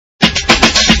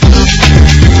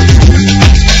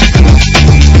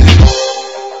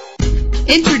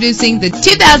Introducing the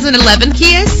 2011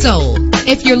 Kia Soul.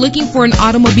 If you're looking for an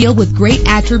automobile with great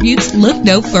attributes, look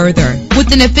no further.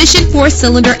 With an efficient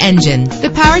 4-cylinder engine, the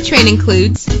powertrain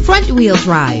includes front-wheel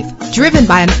drive, driven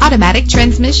by an automatic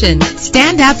transmission.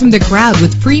 Stand out from the crowd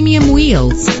with premium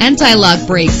wheels. Anti-lock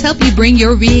brakes help you bring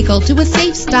your vehicle to a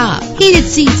safe stop. Heated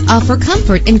seats offer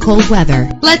comfort in cold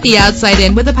weather. Let the outside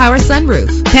in with a power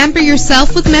sunroof. Pamper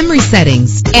yourself with memory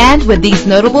settings. And with these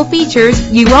notable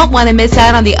features, you won't want to miss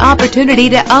out on the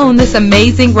opportunity to own this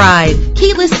amazing ride.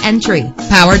 Keyless entry,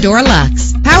 power door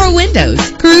locks, power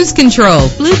windows, cruise control,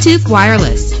 Bluetooth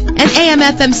wireless, an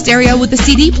AM/FM stereo with a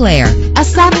CD player, a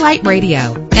satellite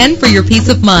radio. And for your peace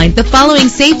of mind, the following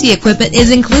safety equipment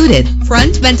is included: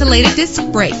 front ventilated disc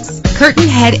brakes, curtain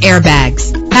head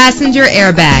airbags, passenger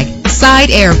airbag, side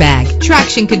airbag,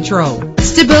 traction control,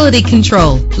 stability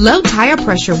control, low tire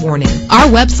pressure warning. Our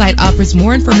website offers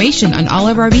more information on all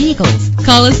of our vehicles.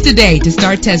 Call us today to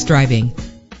start test driving.